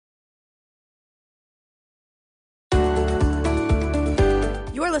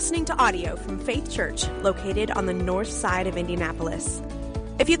listening to audio from Faith Church, located on the north side of Indianapolis.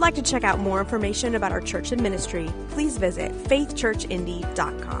 If you'd like to check out more information about our church and ministry, please visit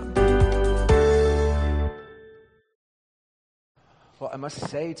faithchurchindy.com. Well, I must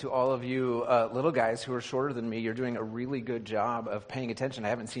say to all of you little guys who are shorter than me, you're doing a really good job of paying attention. I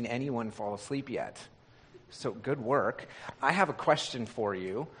haven't seen anyone fall asleep yet. So good work. I have a question for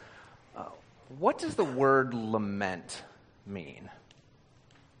you. What does the word lament mean?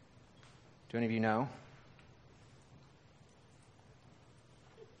 Do any of you know?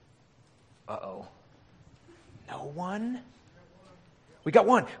 Uh-oh. No one? We got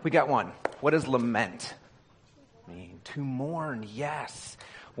one. What does lament mean? To mourn, yes.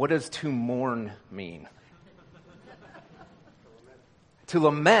 What does to mourn mean? To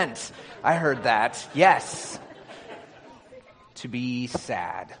lament. I heard that. Yes. To be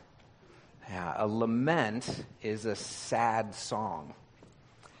sad. Yeah, a lament is a sad song.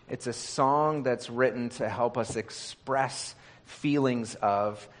 It's a song that's written to help us express feelings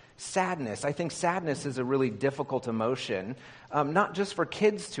of sadness. I think sadness is a really difficult emotion, not just for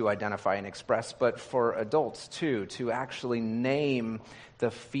kids to identify and express, but for adults too, to actually name the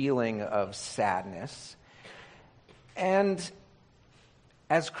feeling of sadness. And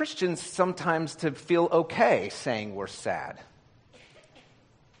as Christians, sometimes to feel okay saying we're sad.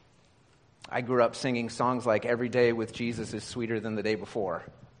 I grew up singing songs like "Every Day with Jesus is Sweeter Than the Day Before."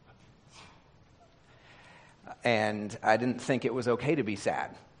 And I didn't think it was okay to be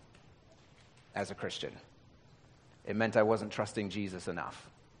sad as a Christian. It meant I wasn't trusting Jesus enough.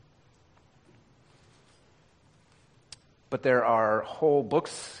 But there are whole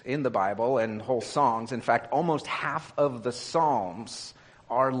books in the Bible and whole songs. In fact, almost half of the Psalms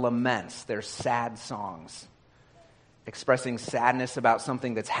are laments. They're sad songs, expressing sadness about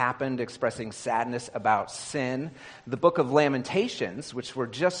something that's happened, expressing sadness about sin. The book of Lamentations, which we're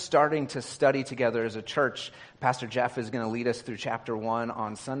just starting to study together as a church, Pastor Jeff is going to lead us through chapter 1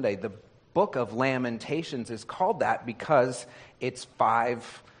 on Sunday. The book of Lamentations is called that because it's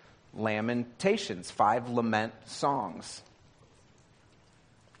 5 lamentations, 5 lament songs.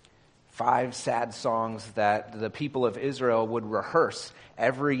 5 sad songs that the people of Israel would rehearse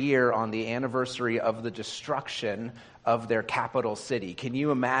every year on the anniversary of the destruction of their capital city. Can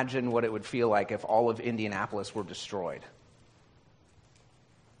you imagine what it would feel like if all of Indianapolis were destroyed?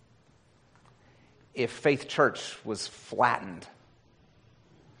 If Faith Church was flattened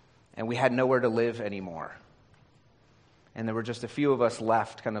and we had nowhere to live anymore, and there were just a few of us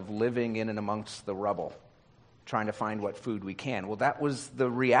left kind of living in and amongst the rubble, trying to find what food we can. Well, that was the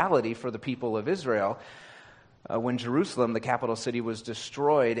reality for the people of Israel when Jerusalem, the capital city, was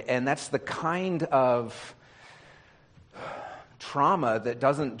destroyed. And that's the kind of trauma that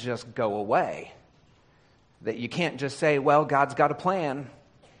doesn't just go away. That you can't just say, well, God's got a plan.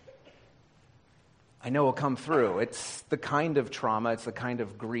 I know it'll come through. It's the kind of trauma, it's the kind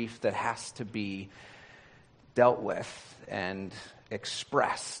of grief that has to be dealt with and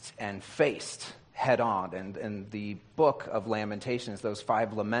expressed and faced head on. And the book of Lamentations, those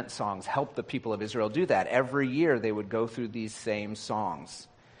 5 lament songs, help the people of Israel do that. Every year they would go through these same songs.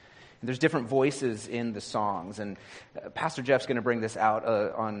 And there's different voices in the songs. And Pastor Jeff's going to bring this out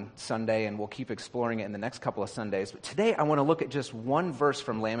on Sunday, and we'll keep exploring it in the next couple of Sundays. But today I want to look at just one verse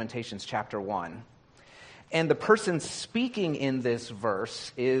from Lamentations chapter 1. And the person speaking in this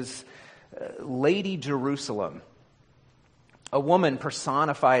verse is Lady Jerusalem, a woman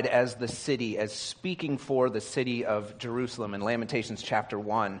personified as the city, as speaking for the city of Jerusalem in Lamentations chapter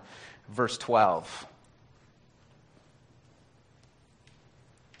 1, verse 12.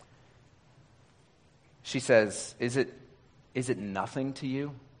 She says, Is it nothing to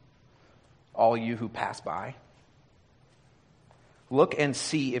you, all you who pass by? Look and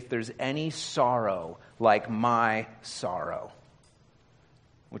see if there's any sorrow like my sorrow,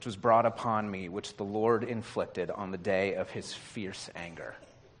 which was brought upon me, which the Lord inflicted on the day of his fierce anger.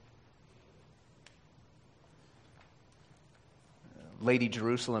 Lady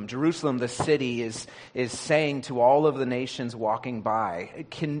Jerusalem, the city, is saying to all of the nations walking by,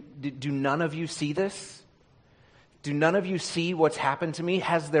 do none of you see this? Do none of you see what's happened to me?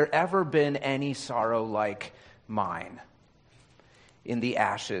 Has there ever been any sorrow like mine in the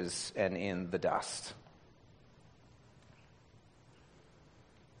ashes and in the dust?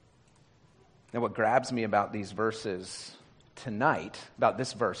 Now, what grabs me about these verses tonight, about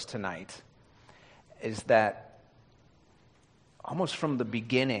this verse tonight, is that almost from the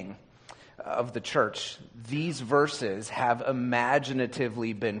beginning of the church, these verses have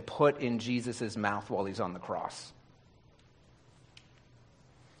imaginatively been put in Jesus' mouth while he's on the cross.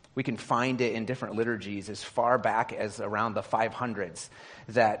 We can find it in different liturgies as far back as around the 500s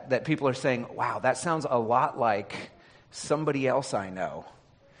that people are saying, wow, that sounds a lot like somebody else I know.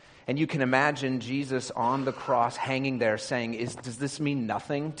 And you can imagine Jesus on the cross hanging there saying, does this mean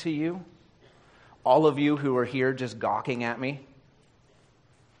nothing to you? All of you who are here just gawking at me,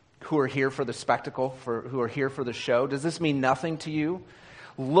 who are here for the spectacle, who are here for the show, does this mean nothing to you?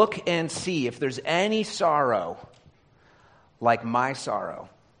 Look and see if there's any sorrow like my sorrow.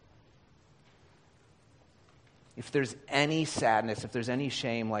 If there's any sadness, if there's any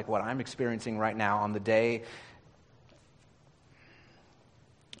shame like what I'm experiencing right now on the day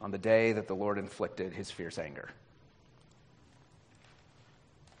that the Lord inflicted his fierce anger.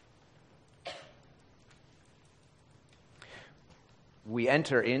 We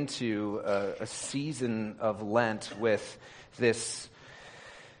enter into a season of Lent with this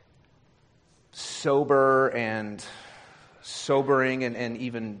sobering and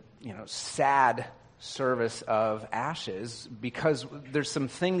even, sad service of ashes, because there's some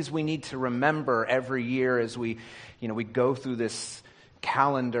things we need to remember every year as we go through this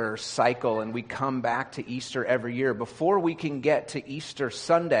calendar cycle and we come back to Easter every year. Before we can get to Easter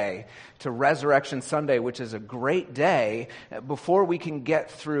Sunday, to Resurrection Sunday, which is a great day, before we can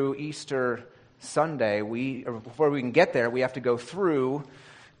get through Easter Sunday, before we can get there, we have to go through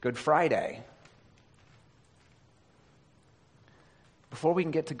Good Friday. Before we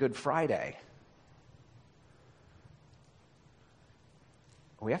can get to Good Friday,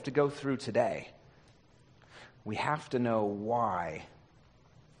 we have to go through today. We have to know why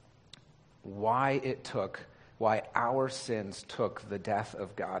our sins took the death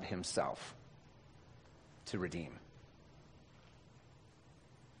of God himself to redeem.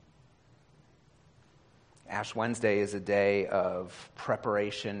 Ash Wednesday is a day of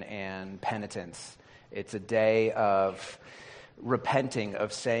preparation and penitence. It's a day of repenting,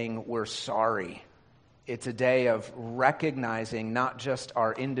 of saying we're sorry. It's a day of recognizing not just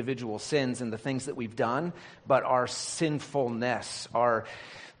our individual sins and the things that we've done, but our sinfulness, our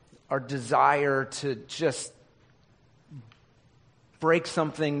desire to just break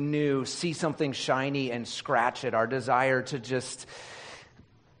something new, see something shiny and scratch it, our desire to just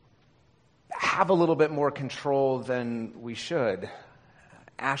have a little bit more control than we should.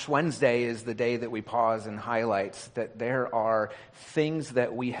 Ash Wednesday is the day that we pause and highlight that there are things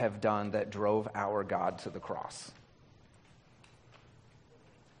that we have done that drove our God to the cross.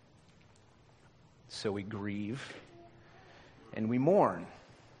 So we grieve and we mourn.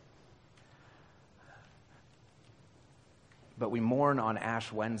 But we mourn on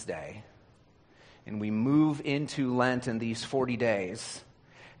Ash Wednesday, and we move into Lent in these 40 days,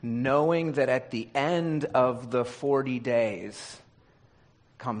 knowing that at the end of the 40 days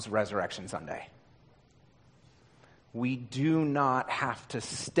comes Resurrection Sunday. We do not have to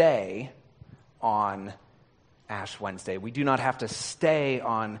stay on Ash Wednesday. We do not have to stay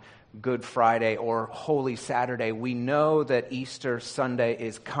on Good Friday or Holy Saturday. We know that Easter Sunday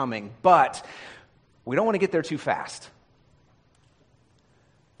is coming, but we don't want to get there too fast.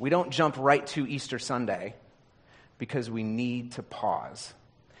 We don't jump right to Easter Sunday because we need to pause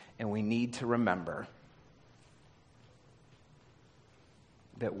and we need to remember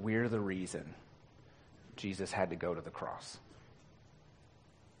that we're the reason Jesus had to go to the cross.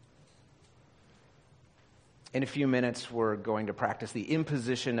 In a few minutes, we're going to practice the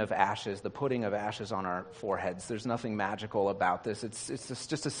imposition of ashes, the putting of ashes on our foreheads. There's nothing magical about this. It's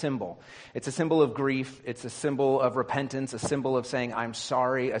just a symbol. It's a symbol of grief. It's a symbol of repentance, a symbol of saying, I'm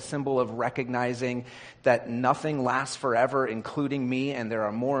sorry, a symbol of recognizing that nothing lasts forever, including me, and there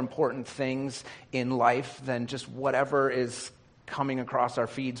are more important things in life than just whatever is coming across our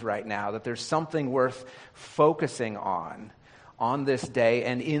feeds right now, that there's something worth focusing on this day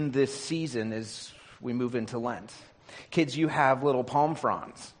and in this season as we move into Lent. Kids, you have little palm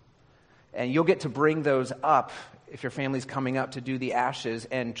fronds, and you'll get to bring those up if your family's coming up to do the ashes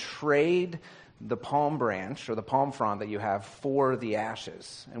and trade the palm branch or the palm frond that you have for the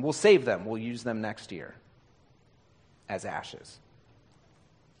ashes. And we'll save them. We'll use them next year as ashes.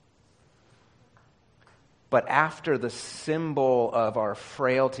 But after the symbol of our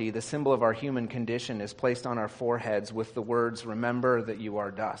frailty, the symbol of our human condition is placed on our foreheads with the words, remember that you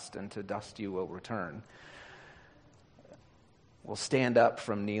are dust, and to dust you will return. We'll stand up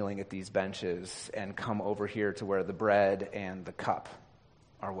from kneeling at these benches and come over here to where the bread and the cup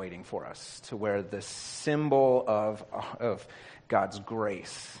are waiting for us, to where the symbol of God's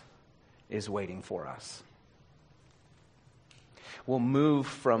grace is waiting for us. We'll move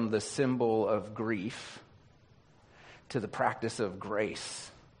from the symbol of grief to the practice of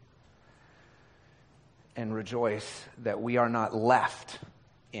grace and rejoice that we are not left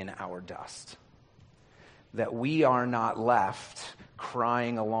in our dust. That we are not left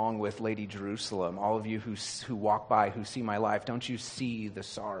crying along with Lady Jerusalem. All of you who walk by, who see my life, don't you see the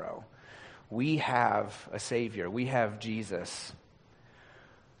sorrow? We have a Savior. We have Jesus.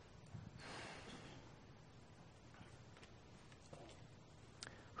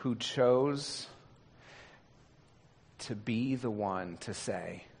 Who chose to be the one to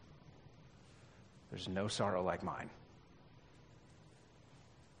say, there's no sorrow like mine.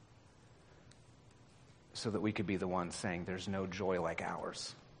 So that we could be the ones saying, there's no joy like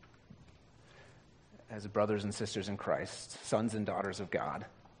ours. As brothers and sisters in Christ, sons and daughters of God,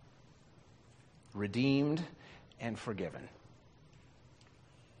 redeemed and forgiven.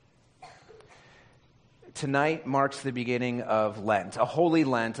 Tonight marks the beginning of Lent, a holy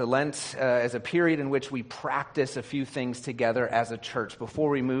Lent, as a period in which we practice a few things together as a church. Before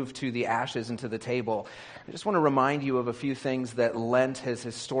we move to the ashes and to the table, I just want to remind you of a few things that Lent has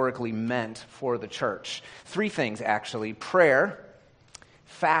historically meant for the church. 3 things, actually: prayer,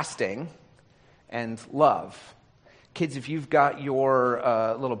 fasting, and love. Kids, if you've got your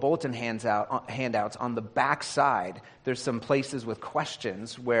little bulletin handouts on the back side, there's some places with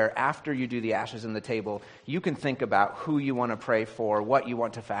questions where after you do the ashes and the table, you can think about who you want to pray for, what you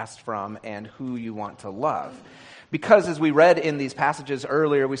want to fast from, and who you want to love. Because as we read in these passages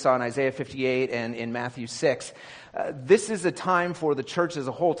earlier, we saw in Isaiah 58 and in Matthew 6, this is a time for the church as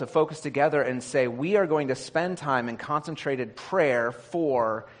a whole to focus together and say, we are going to spend time in concentrated prayer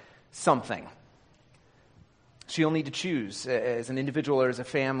for something. So you'll need to choose as an individual or as a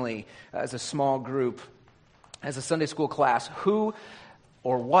family, as a small group, as a Sunday school class, who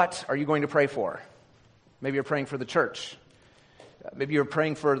or what are you going to pray for? Maybe you're praying for the church. Maybe you're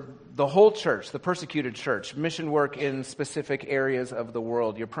praying for the whole church, the persecuted church, mission work in specific areas of the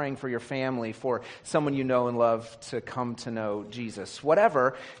world. You're praying for your family, for someone you know and love to come to know Jesus.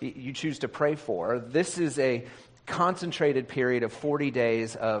 Whatever you choose to pray for, this is a concentrated period of 40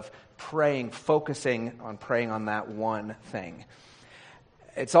 days of praying, focusing on praying on that one thing.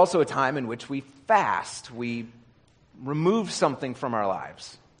 It's also a time in which we fast. We remove something from our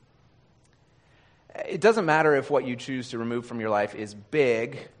lives. It doesn't matter if what you choose to remove from your life is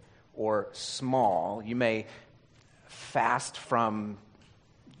big or small. You may fast from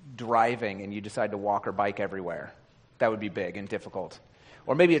driving and you decide to walk or bike everywhere. That would be big and difficult.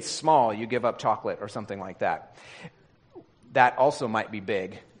 Or maybe it's small, you give up chocolate or something like that. That also might be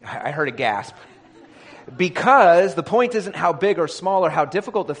big. I heard a gasp. Because the point isn't how big or small or how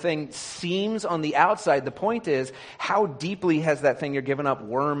difficult the thing seems on the outside. The point is, how deeply has that thing you're giving up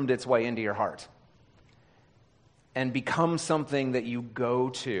wormed its way into your heart and become something that you go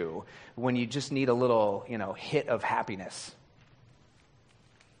to when you just need a little, hit of happiness.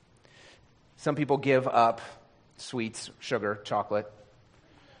 Some people give up sweets, sugar, chocolate.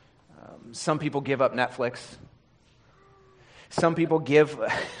 Some people give up Netflix. Some people give, I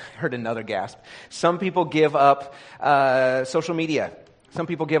heard another gasp. Some people give up social media. Some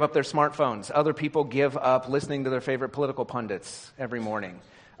people give up their smartphones. Other people give up listening to their favorite political pundits every morning.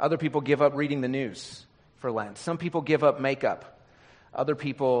 Other people give up reading the news for Lent. Some people give up makeup. Other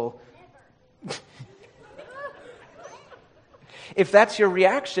people... If that's your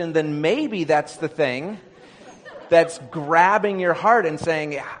reaction, then maybe that's the thing that's grabbing your heart and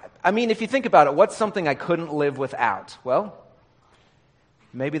saying, if you think about it, what's something I couldn't live without? Well,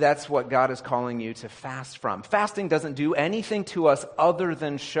 maybe that's what God is calling you to fast from. Fasting doesn't do anything to us other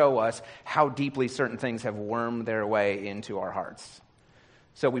than show us how deeply certain things have wormed their way into our hearts.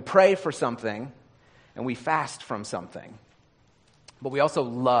 So we pray for something and we fast from something. But we also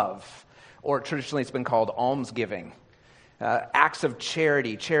love, or traditionally it's been called almsgiving. Acts of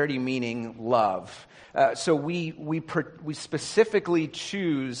charity meaning love. So we specifically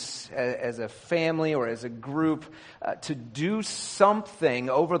choose as a family or as a group to do something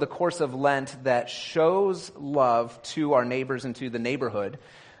over the course of Lent that shows love to our neighbors and to the neighborhood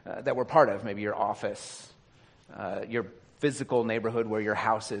that we're part of. Maybe your office, your physical neighborhood where your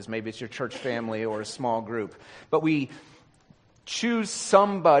house is. Maybe it's your church family or a small group. But we choose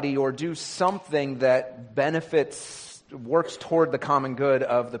somebody or do something that works toward the common good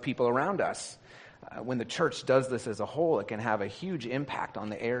of the people around us. When the church does this as a whole, it can have a huge impact on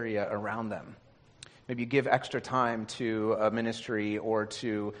the area around them. Maybe you give extra time to a ministry or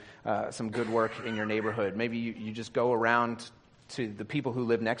to some good work in your neighborhood. Maybe you just go around to the people who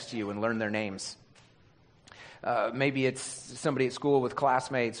live next to you and learn their names. Maybe it's somebody at school with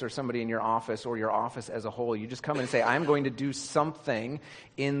classmates or somebody in your office or your office as a whole. You just come in and say, I'm going to do something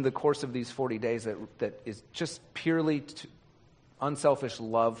in the course of these 40 days that is just purely unselfish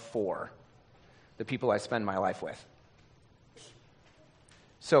love for the people I spend my life with.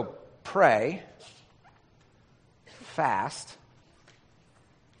 So pray, fast,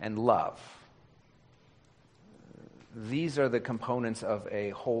 and love. These are the components of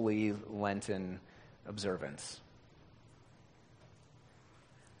a holy Lenten observance.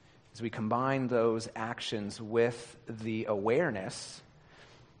 As we combine those actions with the awareness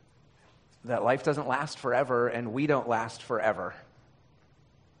that life doesn't last forever and we don't last forever,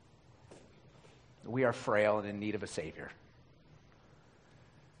 we are frail and in need of a Savior.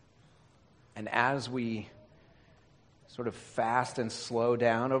 And as we sort of fast and slow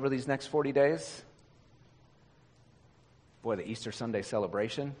down over these next 40 days, boy, the Easter Sunday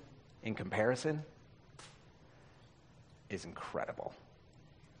celebration, in comparison, is incredible.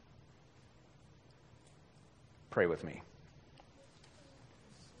 Pray with me.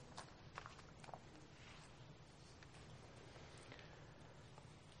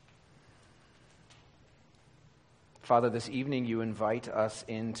 Father, this evening you invite us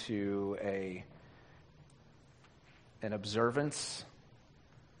into an observance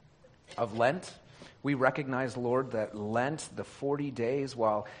of Lent. We recognize, Lord, that Lent, the 40 days,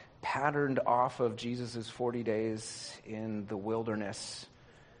 while patterned off of Jesus' 40 days in the wilderness,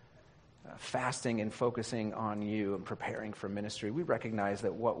 fasting and focusing on you and preparing for ministry, we recognize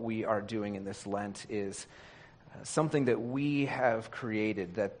that what we are doing in this Lent is something that we have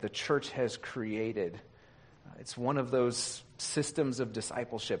created, that the church has created. It's one of those systems of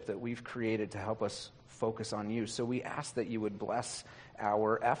discipleship that we've created to help us focus on you. So we ask that you would bless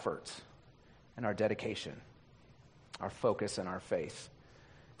our effort and our dedication, our focus and our faith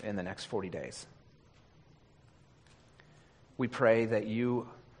in the next 40 days. We pray that you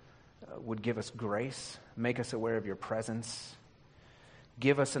would give us grace, make us aware of your presence,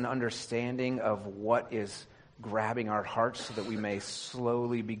 give us an understanding of what is grabbing our hearts so that we may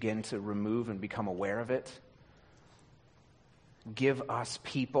slowly begin to remove and become aware of it. Give us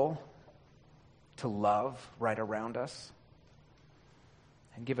people to love right around us,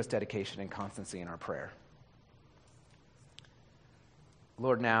 and give us dedication and constancy in our prayer.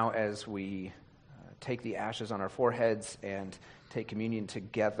 Lord, now as we take the ashes on our foreheads and take communion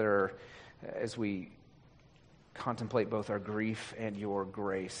together, as we contemplate both our grief and your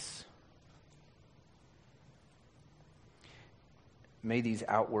grace, may these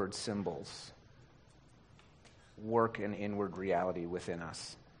outward symbols work an inward reality within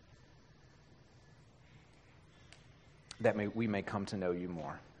us, that we may come to know you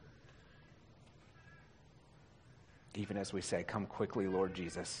more. Even as we say, come quickly, Lord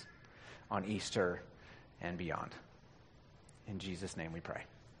Jesus, on Easter and beyond. In Jesus' name we pray.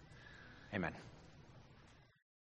 Amen.